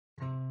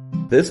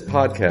This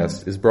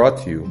podcast is brought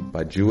to you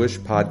by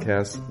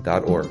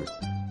JewishPodcasts.org.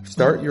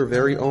 Start your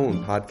very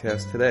own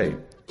podcast today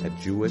at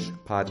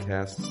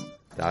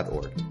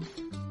JewishPodcasts.org.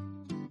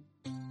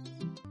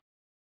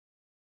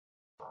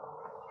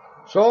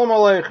 Shalom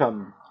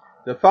Aleichem.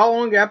 The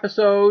following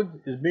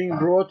episode is being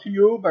brought to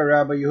you by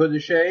Rabbi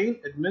Yehuda Shane,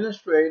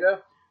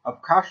 Administrator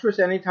of Kashrus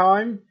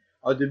Anytime,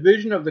 a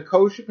division of the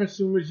Kosher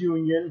Consumers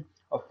Union,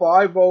 a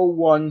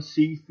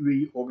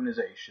 501c3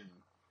 organization.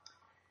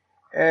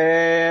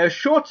 A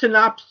short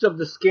synopsis of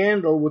the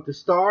scandal with the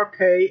Star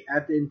K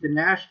at the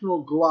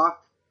International Glatt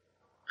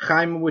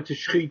Chaimowitz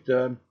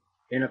Shechita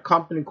in a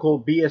company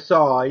called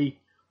BSI,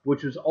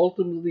 which was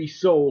ultimately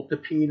sold to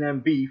P&M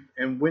Beef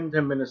in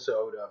Windham,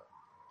 Minnesota.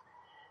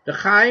 The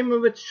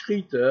Chaimowitz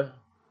Shechita,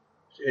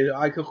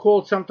 I could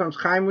call it sometimes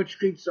Chaimowitz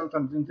Shechita,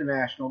 sometimes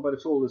International, but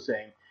it's all the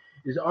same,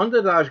 is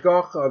under the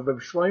Ashgacha of Reb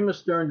Shlomo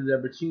Stern, the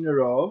Debreciner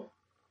Rav,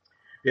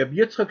 Reb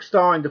Yitzchak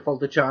Stein, the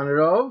Faltachana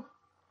Rav,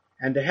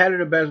 and the head of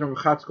the Bezin of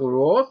Chatzkel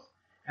Roth,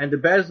 and the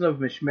Bezin of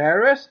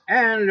Mishmeres,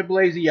 and the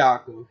Blazy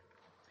Yaakov.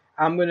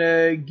 I'm going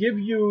to give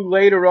you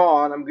later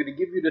on, I'm going to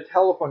give you the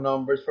telephone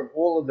numbers from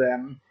all of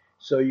them,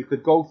 so you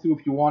could go through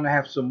if you want to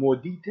have some more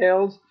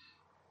details.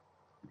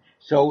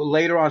 So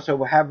later on, so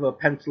we'll have a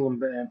pencil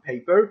and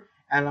paper,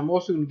 and I'm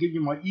also going to give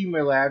you my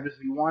email address.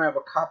 If you want to have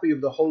a copy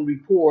of the whole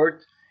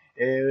report,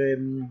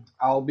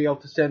 I'll be able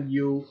to send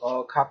you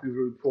a copy of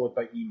the report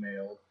by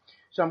email.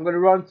 So I'm going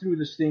to run through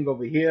this thing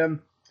over here.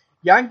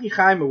 Yankee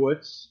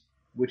Chaimowitz,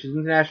 which is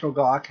International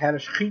Glock, had a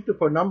shechita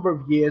for a number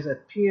of years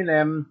at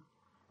P&M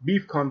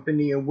Beef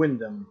Company in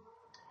Windham.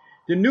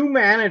 The new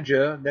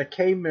manager that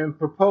came in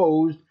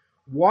proposed,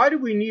 why do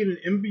we need an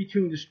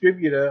in-between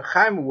distributor,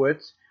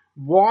 Chaimowitz?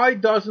 Why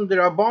doesn't the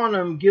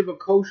Rabbanim give a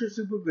kosher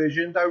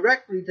supervision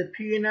directly to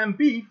P&M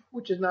Beef,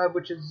 which is not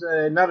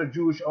a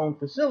Jewish-owned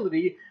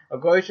facility, a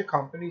Goyish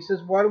company?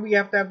 Says, why do we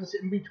have to have this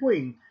in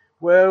between?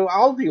 Well,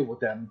 I'll deal with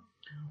them.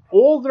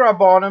 All the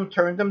Rabbanim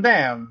turned them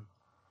down,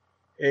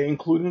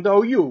 including the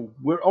OU.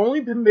 We're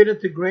only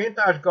permitted to grant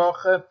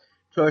Ashgacha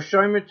to a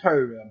Shomer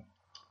Torah.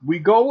 We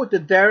go with the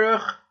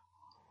Derech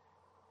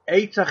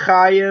Eitz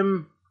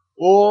HaChaim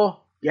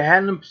or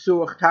Gehenim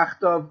Psuach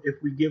Tachtav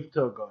if we give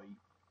to a Goy,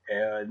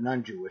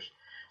 non-Jewish.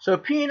 So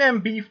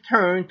P&M Beef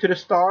turned to the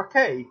Star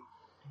K,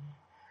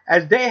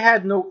 as they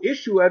had no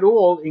issue at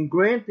all in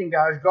granting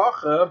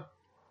Ashgacha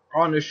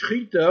on a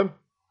Shechita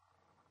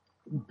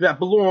that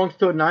belongs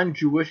to a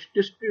non-Jewish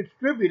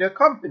distributor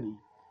company.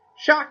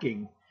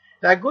 Shocking.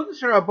 The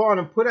Agudas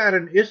Rabbanim put out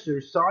an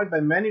Isser signed by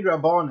many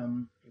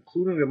Rabbanim,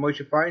 including the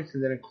Moshe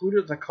Feinstein, that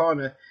included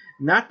Zakana,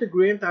 not to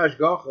grant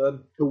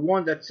Ashgacha to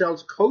one that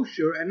sells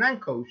kosher and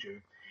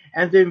non-kosher.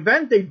 And the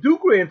event they do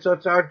grant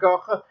such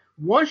Ashgacha,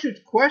 one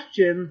should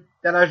question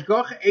that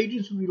Ashgacha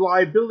agent's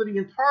reliability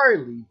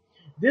entirely.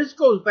 This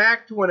goes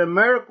back to when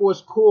America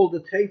was called the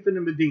Teifin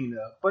in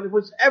Medina, but it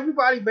was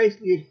everybody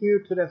basically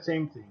adhered to that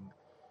same thing.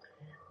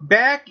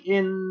 Back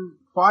in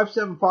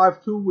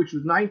 5752, which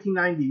was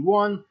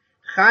 1991,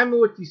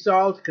 Chaimowitz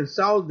decided to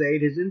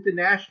consolidate his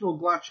international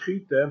glatt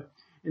shechita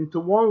into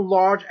one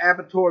large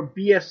abattoir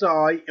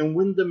BSI in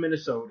Windham,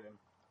 Minnesota.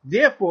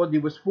 Therefore, there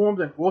was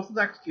formed an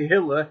Orthodox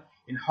Kehillah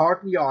in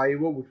Hartley,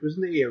 Iowa, which was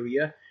in the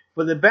area,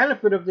 for the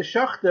benefit of the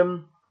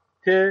shechtim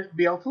to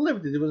be able to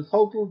live there. There was a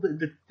total,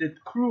 the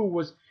crew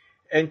was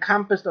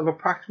encompassed of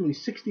approximately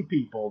 60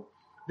 people.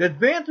 The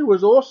advantage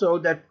was also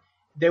that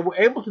they were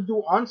able to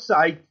do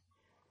on-site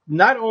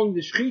not only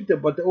the shechita,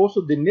 but also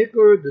the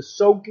nicker, the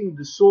soaking,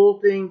 the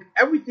salting,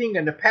 everything,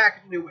 and the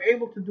packaging. They were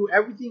able to do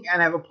everything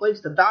and have a place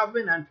to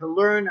daven and to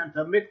learn and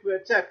to mikveh,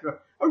 etc.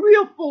 A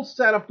real full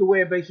setup the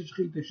way a basic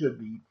shechita should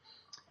be.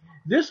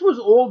 This was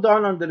all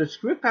done under the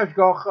strict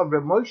hashgacha of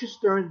Reb Moshe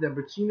Stern, the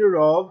Debreciner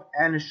Rav,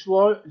 and his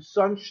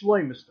son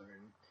Shlomo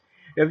Stern.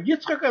 Reb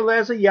Yitzchak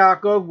Eliezer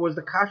Yaakov was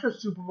the kasher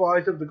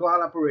supervisor of the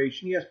glatt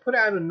operation. He has put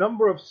out a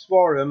number of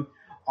svarim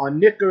on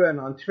nicker and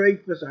on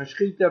treifus and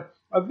shechita,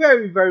 a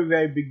very, very,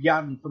 very big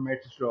yadin from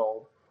Eretz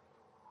Yisrael.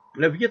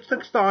 Reb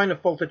Yitzchak Stein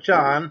of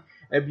Foltachan,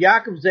 Reb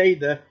Yaakov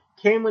Zayda,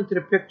 came into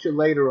the picture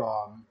later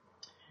on.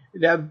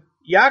 Reb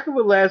Yaakov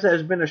Eliezer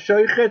has been a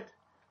shoichet,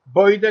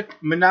 boidek,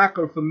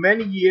 menaker for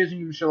many years in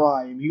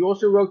Yerushalayim. He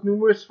also wrote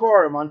numerous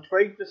forums on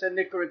treifus and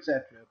nicker,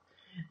 etc.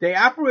 They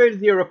operated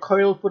there a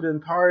coil for the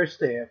entire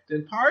staff. The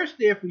entire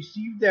staff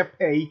received their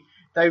pay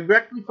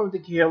directly from the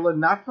Kehillah,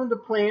 not from the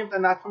plant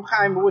and not from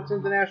Chaimowitz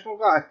International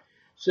Glatt.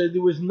 So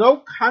there was no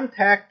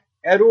contact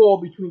at all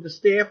between the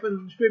staff and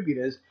the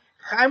distributors.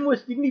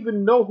 Chaimowitz didn't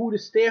even know who the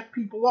staff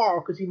people are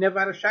because he never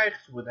had a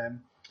shaykhs with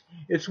them.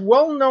 It's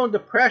well known the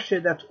pressure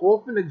that's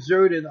often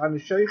exerted on the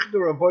shaykh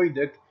or a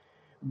boidek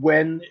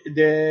when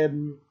the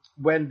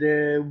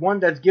one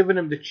that's giving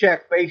him the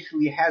check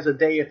basically has a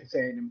day at the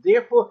same.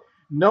 Therefore,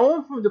 no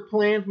one from the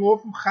plant nor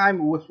from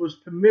Chaimowitz was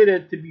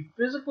permitted to be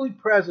physically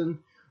present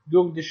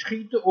during the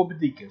shechita or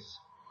bedikas.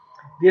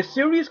 There are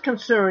serious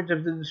concerns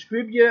if the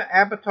distributor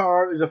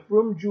abattoir is a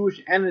frum Jewish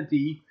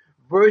entity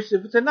versus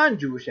if it's a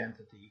non-Jewish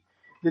entity.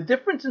 The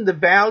difference in the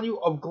value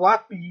of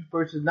glatt beef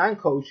versus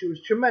non-kosher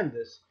is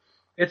tremendous.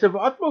 It's of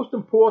utmost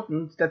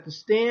importance that the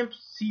stamps,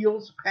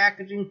 seals,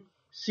 packaging,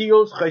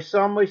 seals,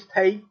 chesamis,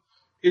 tape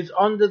is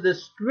under the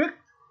strict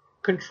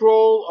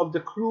control of the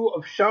crew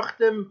of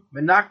Shachtim,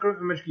 Menachrim,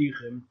 and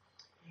Mashgichim.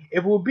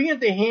 If it will be in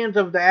the hands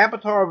of the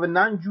avatar of a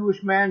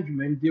non-Jewish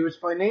management, there is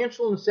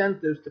financial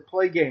incentives to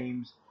play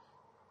games.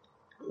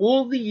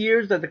 All the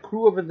years that the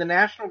crew of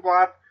International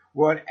Glatt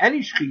were at any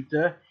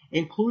shechita,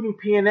 including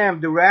P&M,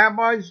 the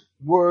rabbi's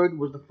word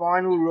was the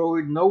final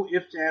word, no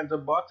ifs, ands, or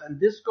buts, and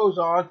this goes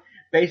on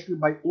basically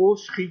by all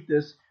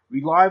shechitas,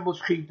 reliable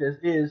shechitas,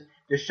 is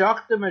the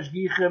Shachtim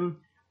Mashgichim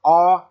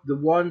are the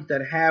ones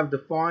that have the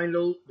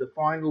final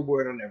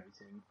word on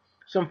everything.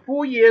 Some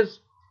 4 years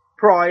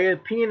prior,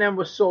 P&M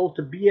was sold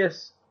by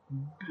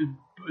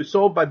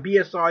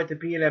BSI to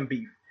P&M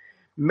Beef.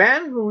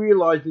 Management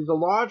realized there's a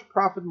large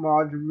profit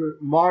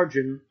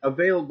margin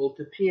available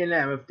to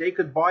P&M if they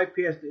could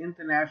bypass the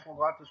international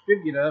glatt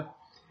distributor,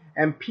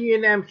 and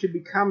P&M should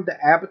become the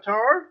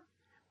avatar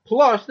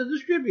plus the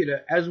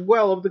distributor as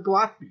well of the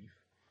glatt beef.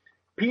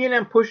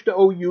 P&M pushed the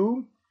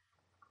OU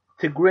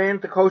to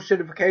grant the kosher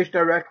certification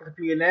directly to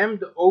P&M.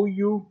 The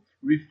OU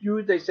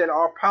refused. They said,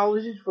 our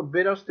policies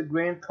forbid us to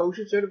grant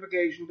kosher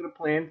certification to the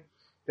plant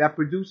that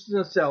produces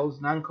and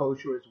sells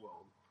non-kosher as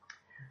well.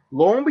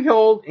 Lo and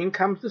behold, in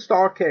comes the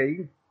Star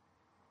K,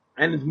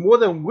 and is more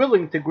than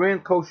willing to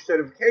grant kosher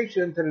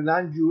certification to the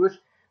non-Jewish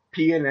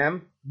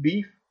P&M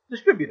beef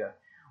distributor.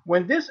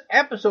 When this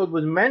episode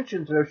was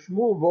mentioned to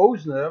Shmuel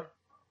Vosner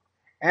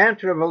and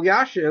to Rav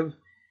Elyashiv,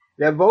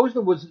 that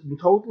Vosner was in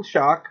total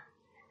shock,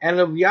 and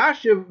Rav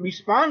Elyashiv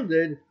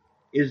responded,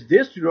 is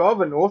this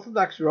Rav an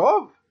Orthodox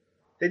Rav?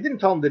 They didn't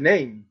tell him the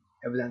name,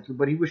 evidently,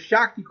 but he was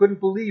shocked. He couldn't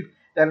believe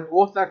that an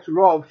Orthodox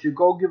Rav should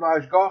go give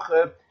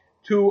Ashgacha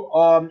to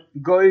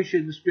Goyish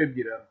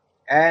distributor,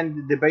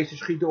 and the basic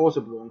shechita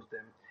also belongs to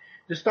them.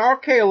 The Star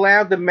K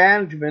allowed the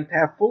management to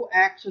have full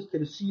access to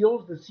the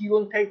seals, the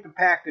sealing tape, the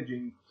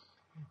packaging.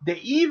 They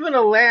even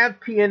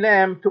allowed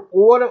P&M to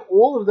order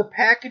all of the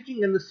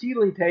packaging and the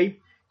sealing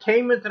tape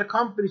came into the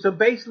company. So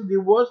basically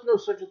there was no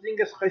such a thing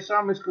as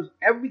chesamis because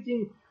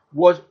everything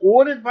was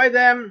ordered by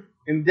them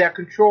in their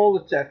control,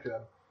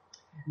 etc.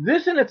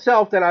 This in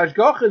itself, that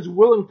Ashgacha is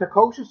willing to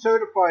kosher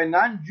certify a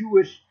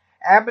non-Jewish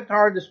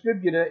avatar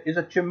distributor, is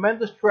a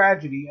tremendous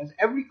tragedy, as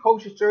every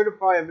kosher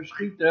certifier of a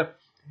shechita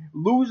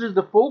loses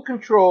the full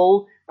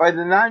control by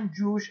the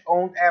non-Jewish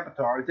owned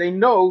avatar. They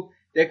know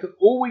they could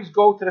always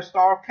go to the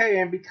Star K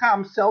and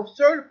become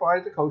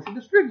self-certified as a kosher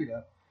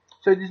distributor.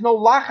 So there's no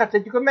lachat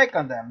that you can make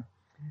on them.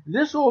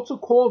 This also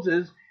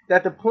causes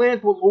that the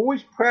plant will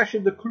always pressure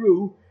the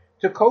crew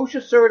to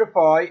kosher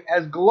certify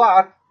as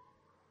glatt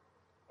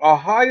a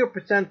higher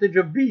percentage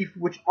of beef,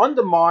 which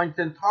undermines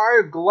the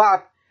entire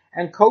glatt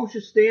and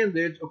kosher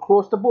standards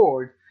across the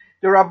board.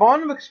 The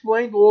Rabbanim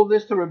explained all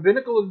this to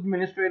rabbinical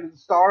administrator of the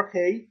Star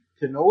K,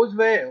 to Noah's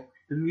Veil.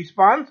 His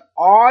response,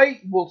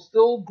 I will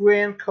still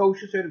grant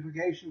kosher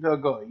certification to a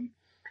guy.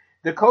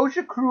 The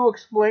kosher crew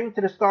explained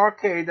to the Star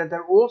K that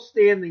they're all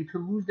standing to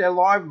lose their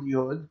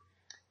livelihood.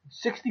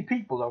 60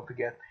 people, don't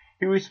forget.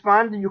 He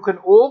responded, you can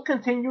all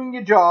continue in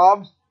your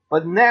jobs,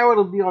 but now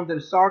it'll be under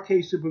the Star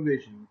K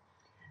supervision.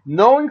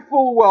 Knowing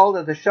full well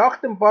that the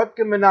Shachtim,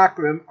 Botkim, and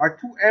Menachrim are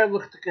too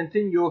ehrlich to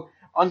continue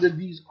under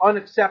these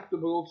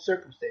unacceptable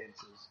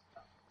circumstances.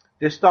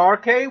 The Star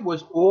K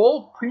was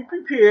all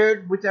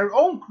pre-prepared with their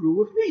own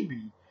crew if need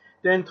be.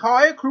 The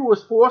entire crew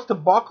was forced to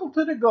buckle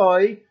to the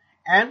guy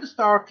and the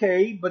Star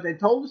K, but they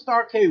told the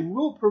Star K,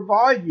 we'll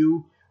provide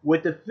you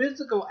with the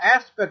physical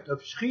aspect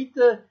of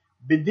shechita,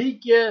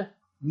 bedikah,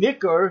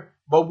 nikkur,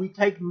 but we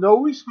take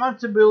no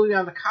responsibility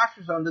on the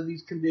kashrus under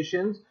these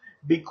conditions,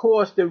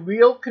 because the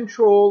real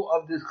control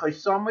of the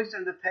chesamis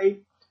and the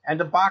tape and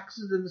the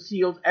boxes and the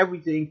seals,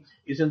 everything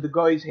is in the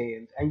guy's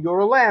hands, and you're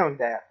allowing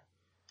that.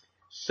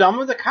 Some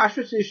of the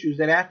kashrus issues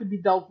that have to be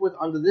dealt with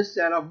under this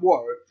setup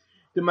were,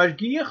 the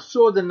mashgiach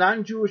saw the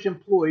non-Jewish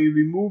employee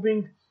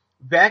removing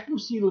vacuum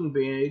sealing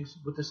bags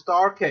with the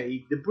Star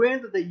K. The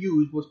brand that they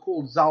used was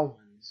called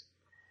Zalman's,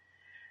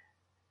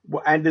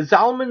 and the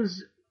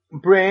Zalman's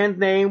brand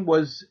name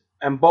was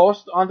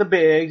embossed on the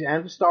bags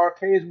and the Star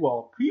K as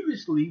well.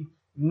 Previously,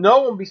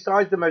 no one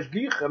besides the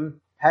mashgichim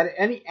had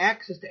any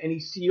access to any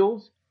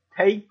seals,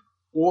 tape,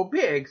 or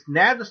bags.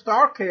 Now the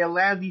Star K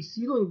allowed these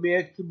sealing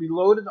bags to be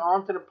loaded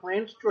onto the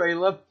plant's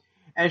trailer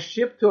and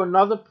shipped to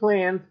another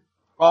plant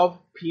of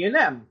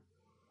P&M.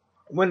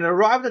 When it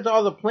arrived at the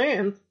other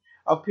plant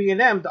of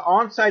P&M, the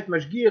on-site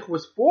mashgiach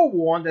was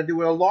forewarned that there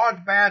were a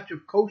large batch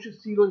of kosher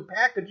sealing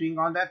packaging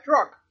on that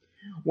truck.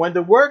 When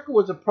the worker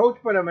was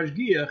approached by the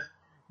mashgiach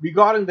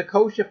regarding the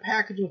kosher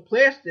packaging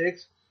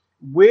plastics,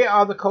 where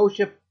are the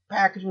kosher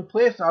packaging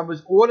plastics? I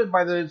was ordered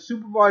by the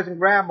supervising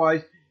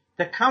rabbis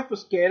to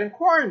confiscate and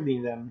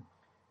quarantine them.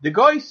 The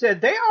guy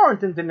said they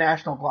aren't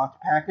international glatt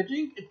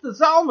packaging. It's the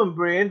Zalman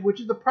brand, which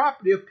is the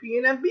property of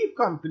P&M Beef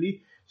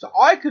Company. So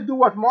I could do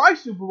what my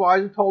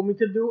supervisor told me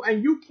to do,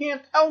 and you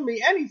can't tell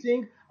me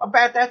anything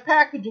about that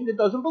packaging that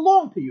doesn't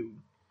belong to you.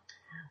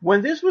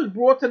 When this was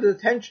brought to the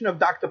attention of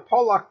Dr.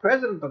 Pollack,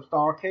 president of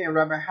Star K, and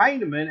Rabbi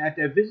Heinemann at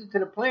their visit to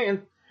the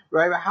plant,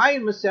 Rabbi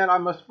Haim said, I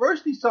must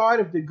first decide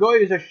if the guy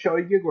is a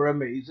shoygig or a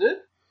mezid.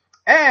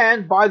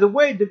 And, by the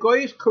way, the guy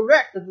is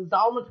correct that the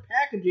Zalman's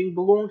packaging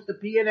belongs to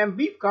P&M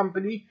Beef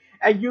Company,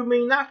 and you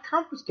may not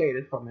confiscate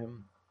it from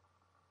him.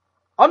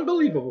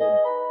 Unbelievable.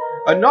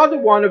 Another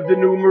one of the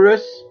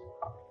numerous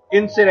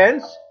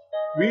incidents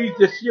reads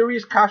the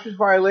serious kashrus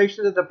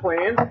violations of the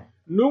plan.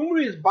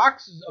 Numerous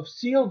boxes of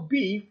sealed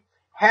beef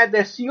had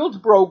their seals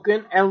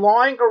broken and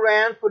lying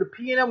around for the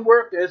P&M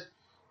workers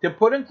to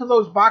put into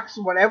those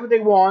boxes whatever they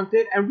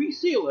wanted and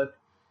reseal it.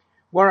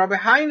 When Rabbi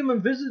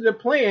Heinemann visited the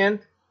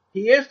plant,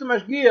 he asked the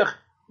mashgiach,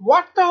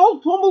 "What's the whole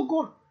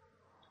tumult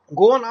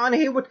going on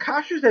here with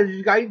kashrus that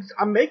you guys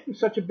are making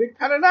such a big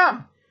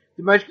taranam?"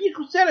 The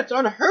mashgiach said it's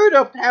unheard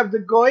of to have the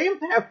goyim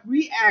to have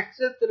free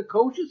access to the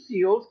kosher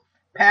seals,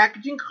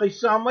 packaging,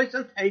 chesamais,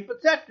 and tape,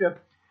 etc.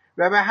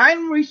 Rabbi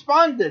Heinemann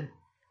responded,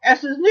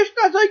 "Es ist nicht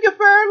so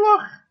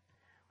gefährlich."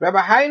 Rabbi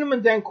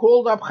Heinemann then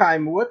called up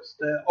Chaim Woods,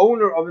 the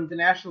owner of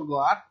International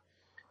Glatt.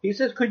 He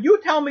says, "Could you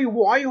tell me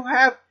why you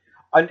have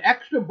an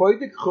extra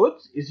boidik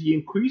chutz? Is he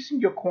increasing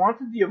your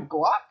quantity of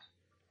glatt?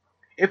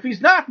 If he's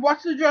not,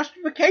 what's the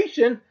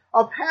justification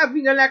of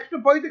having an extra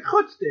boidik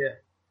chutz there?"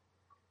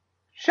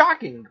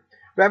 Shocking.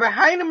 Rabbi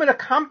Heinemann,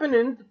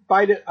 accompanied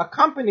by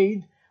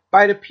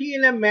the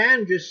P&M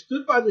manager,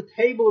 stood by the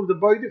table of the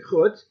boidik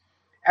chutz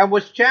and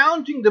was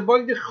challenging the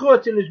boidik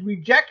chutz in his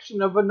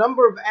rejection of a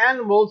number of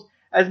animals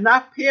as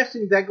not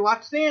passing their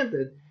glatt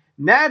standard.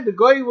 Now the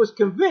guy was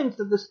convinced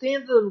that the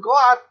standard of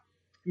glatt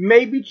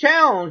may be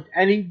challenged,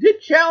 and he did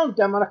challenge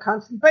them on a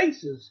constant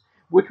basis,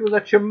 which was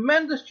a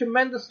tremendous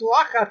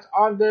lachatz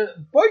on the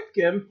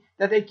boitkim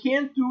that they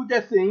can't do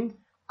their thing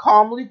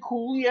calmly,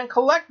 coolly, and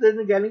collected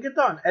in getting it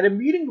done. At a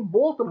meeting in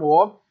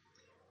Baltimore,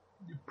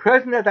 the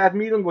president at that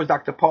meeting was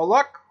Dr.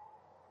 Pollack,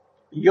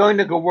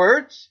 Yonah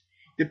Gewurz,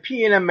 the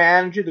P&M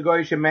manager, the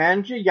Goyish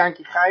manager,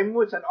 Yankee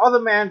Chaimwitz, and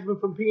other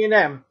management from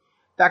P&M.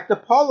 Dr.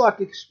 Pollack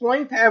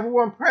explained to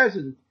everyone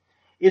present,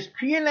 "Is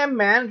P&M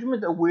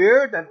management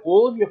aware that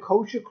all of your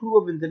kosher crew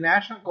of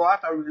International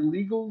Glatt are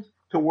illegal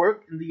to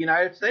work in the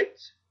United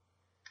States?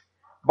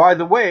 By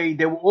the way,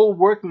 they were all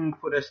working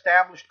for the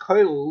established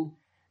kollel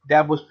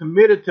that was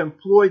permitted to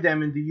employ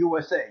them in the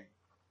USA."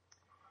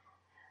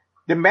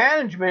 The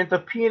management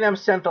of P&M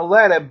sent a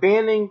letter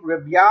banning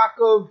Reb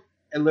Yaakov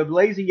and Reb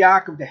Lazy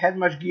Yaakov, the head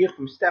mashgiach,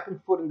 from stepping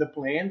foot in the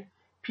plant.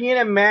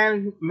 P&M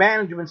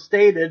management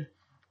stated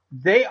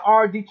they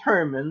are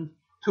determined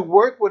to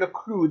work with a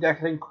crew that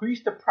can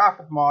increase the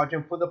profit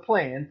margin for the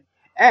plant,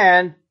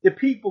 and the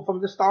people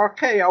from the Star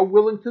K are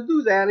willing to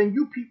do that, and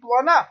you people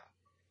are not,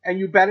 and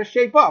you better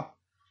shape up.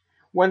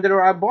 When the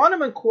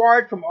Rabbanim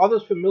inquired from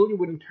others familiar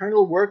with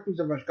internal workings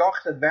of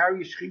Hashgachas at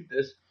various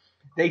shchitas,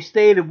 they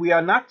stated, "We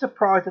are not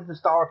surprised at the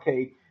Star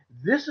K.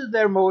 This is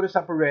their modus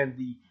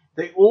operandi.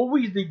 They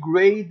always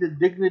degrade the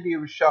dignity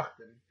of a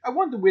shachtim." I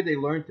wonder where they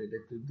learned it.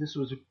 This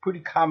was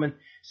pretty common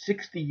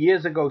 60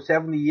 years ago,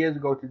 70 years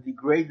ago, to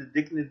degrade the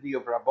dignity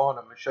of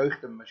Rabbanim,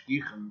 Meshaychtim,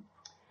 Mashgichim.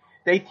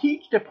 They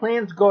teach the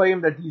plans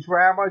goyim that these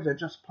rabbis are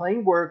just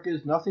plain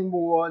workers, nothing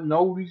more,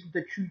 no reason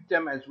to treat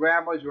them as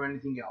rabbis or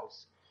anything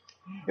else.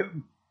 If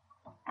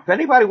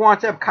anybody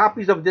wants to have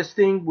copies of this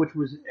thing, which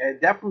was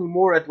definitely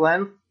more at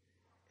length,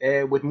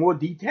 with more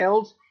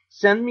details,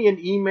 send me an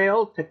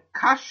email to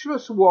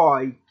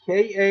kashrusy,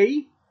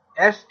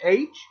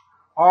 KASHRUSY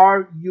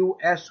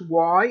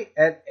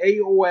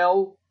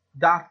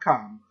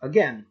 @AOL.com.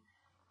 Again,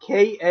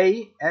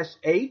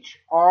 KASHRUSY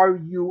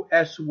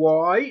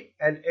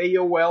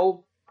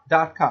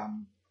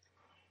 @AOL.com.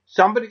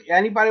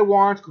 Anybody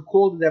wants could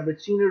call the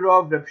Rebbetziner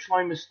of Reb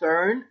Shlomo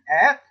Stern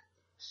at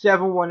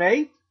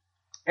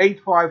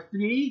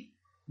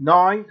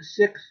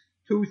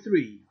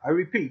 718-853-9623. I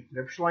repeat,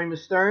 Reb Shlomo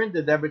Stern,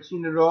 the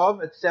Rebbetziner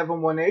of, at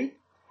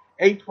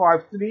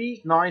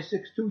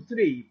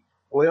 718-853-9623.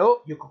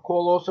 Well, you could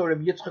call also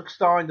Reb Yitzchak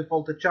Stein, the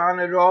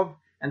Foltachana Rav,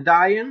 and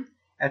Dayan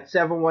at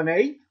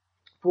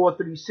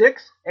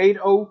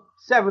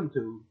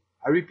 718-436-8072.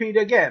 I repeat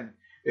again,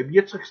 Reb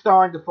Yitzchak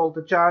Stein, the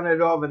Foltachana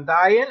Rav, and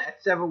Dayan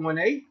at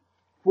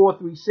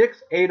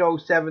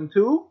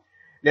 718-436-8072.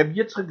 Reb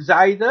Yitzchak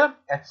Zayda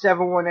at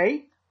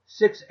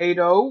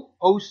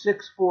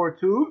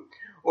 718-680-0642.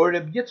 Or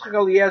Reb Yitzchak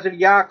Eliezer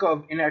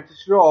Yaakov in Eretz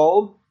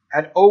Yisrael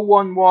at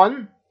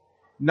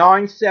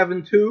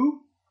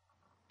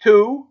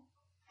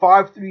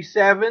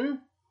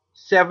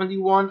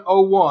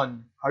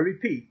 011-972-537-7101. I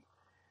repeat,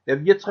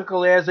 Reb Yitzchak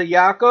Eliezer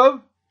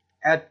Yaakov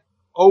at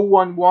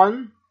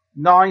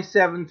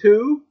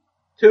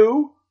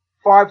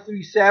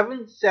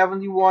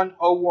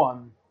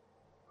 011-972-537-7101.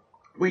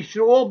 We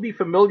should all be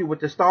familiar with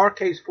the Star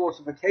Case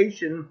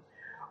falsification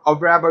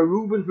of Rabbi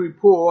Reuben's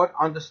report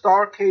on the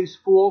Star Case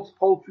false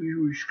poultry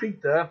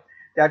shchita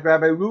that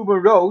Rabbi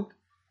Reuben wrote.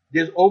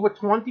 There's over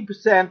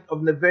 20%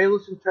 of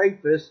Nevelis and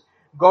Trefus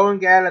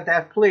going out at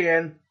that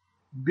plant,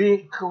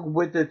 being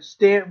with the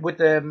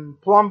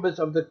plumbers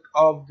of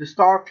the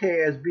Star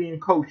K as being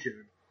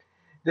kosher.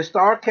 The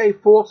Star K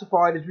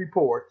falsified his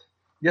report.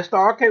 The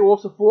Star K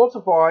also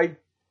falsified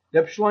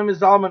the Shlomo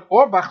Zalman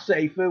Auerbach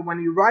Sefer when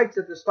he writes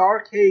that the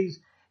Star K's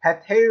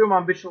Haterim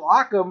and Bishul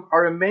Akum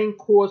are a main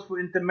cause for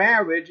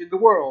intermarriage in the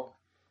world.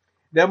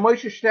 The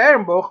Moshe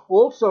Sternbuch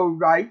also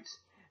writes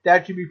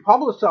that it should be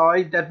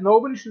publicized that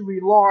nobody should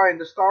rely on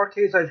the star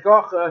case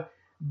Hashgacha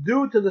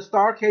due to the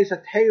star case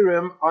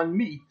Haterim on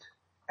meat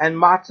and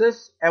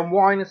matzahs and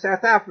wine in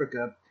South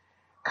Africa.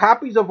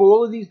 Copies of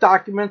all of these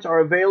documents are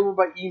available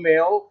by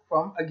email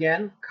from,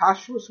 again,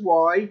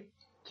 kashrusy,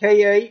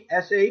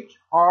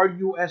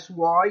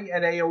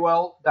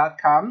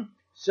 KASHRUSY@AOL.com.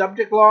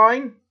 Subject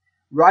line,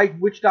 write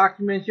which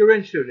documents you're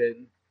interested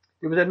in.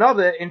 There was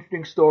another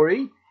interesting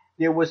story.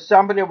 There was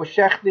somebody that was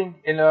shechting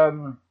in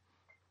an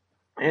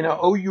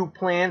OU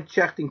plant,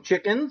 shechting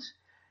chickens,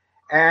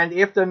 and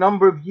after a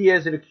number of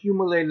years it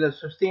accumulated a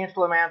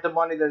substantial amount of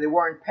money that they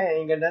weren't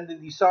paying, and then they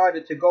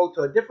decided to go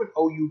to a different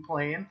OU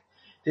plant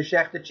to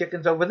shecht the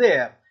chickens over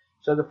there.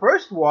 So the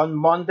first one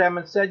munned them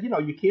and said,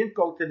 you can't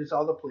go to this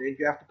other plant,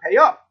 you have to pay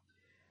up.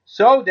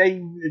 So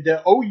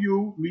the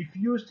OU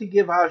refused to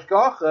give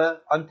hashgacha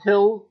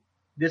until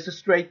this is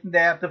straightened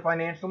out, the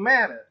financial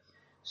matter.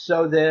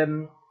 So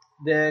the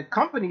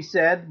company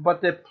said,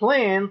 but the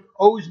plant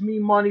owes me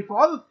money for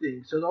other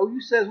things. So the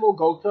OU says, well,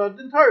 go to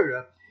the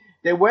Torah.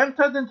 They went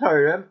to the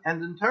Torah,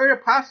 and the Torah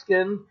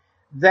paskin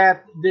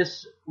that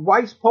this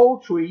Weiss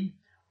Poultry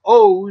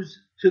owes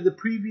to the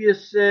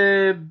previous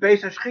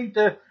Beis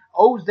HaShchita,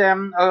 owes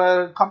them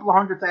a couple of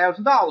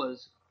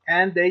 $100,000,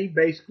 and they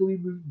basically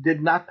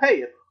did not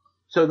pay it.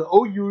 So the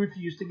OU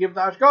refused to give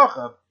the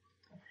hashgacha.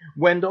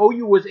 When the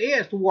OU was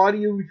asked, why do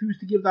you refuse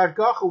to give the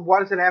hashgacha?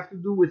 What does it have to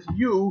do with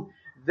you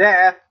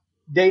that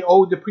they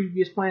owe the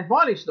previous plant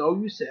money? So the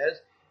OU says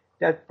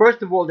that,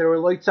 first of all, they're a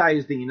loit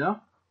sayis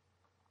dina.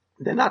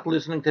 They're not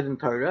listening to the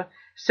Torah.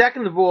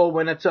 Second of all,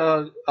 when it's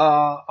a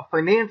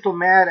financial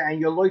matter and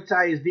you're loit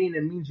sayis dina,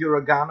 it means you're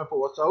a ganef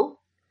also,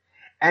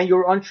 and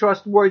you're an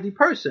untrustworthy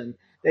person.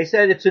 They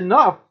said it's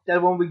enough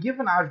that when we give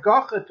an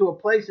hashgacha to a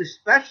place,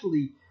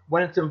 especially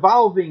when it's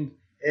involving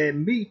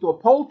meat or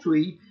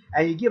poultry,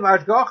 and you give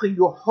hashgacha,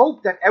 you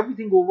hope that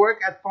everything will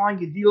work out fine.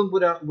 You're dealing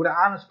with an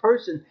honest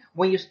person.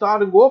 When you're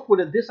starting off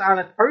with a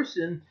dishonest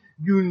person,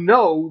 you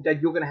know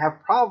that you're going to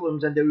have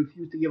problems, and they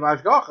refuse to give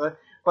hashgacha.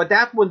 But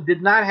that one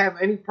did not have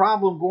any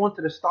problem going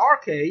to the star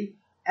K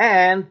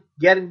and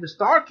getting the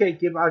star K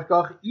give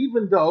hashgacha,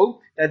 even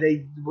though that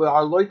they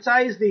are loit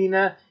sayis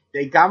dina,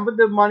 they gambled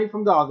the money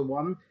from the other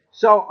one.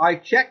 So I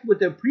checked with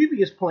the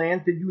previous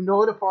plan, did you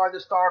notify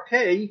the star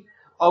K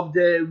of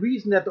the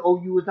reason that the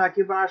OU is not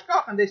giving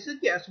hashgacha? And they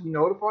said, yes, we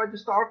notified the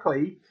star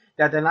K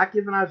that they're not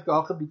giving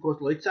hashgacha because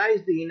loit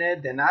sayis dina,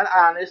 they're not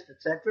honest,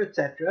 etc.,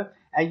 etc.,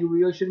 and you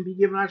really shouldn't be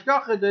giving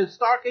hashgacha. The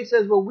star K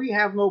says, well, we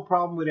have no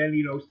problem with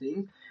any of those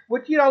things,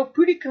 which,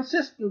 pretty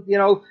consistent,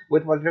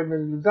 with what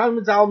Zalman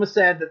Zalman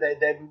said, that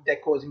they're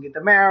causing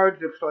intermarriage.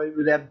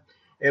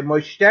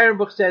 Moshe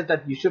Sternbuch says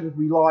that you shouldn't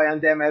rely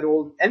on them at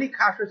all. Any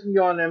kashrus in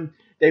Yonim,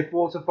 they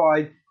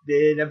falsified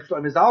the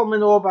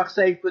Zalman Auerbach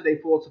Sefer, they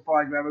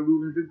falsified Rabbi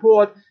Reuben's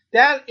report.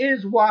 That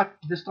is what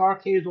the Star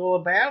K is all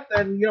about,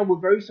 and we're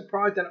very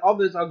surprised that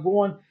others are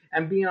going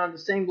and being on the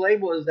same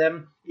label as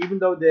them, even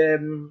though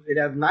it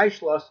have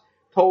Neishlos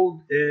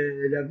told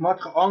Rav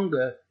Matcha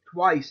Unger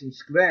twice in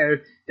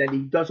Square that he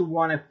doesn't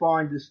want to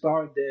find the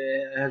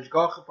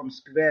Hashgacha from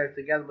Square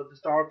together with the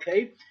Star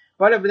K.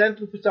 But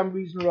evidently, for some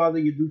reason or other,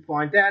 you do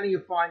find that, and you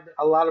find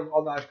a lot of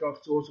other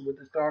hashgachas also with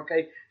the star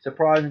K,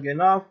 surprisingly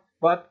enough,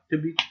 but to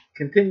be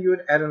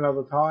continued at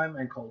another time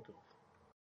and culture.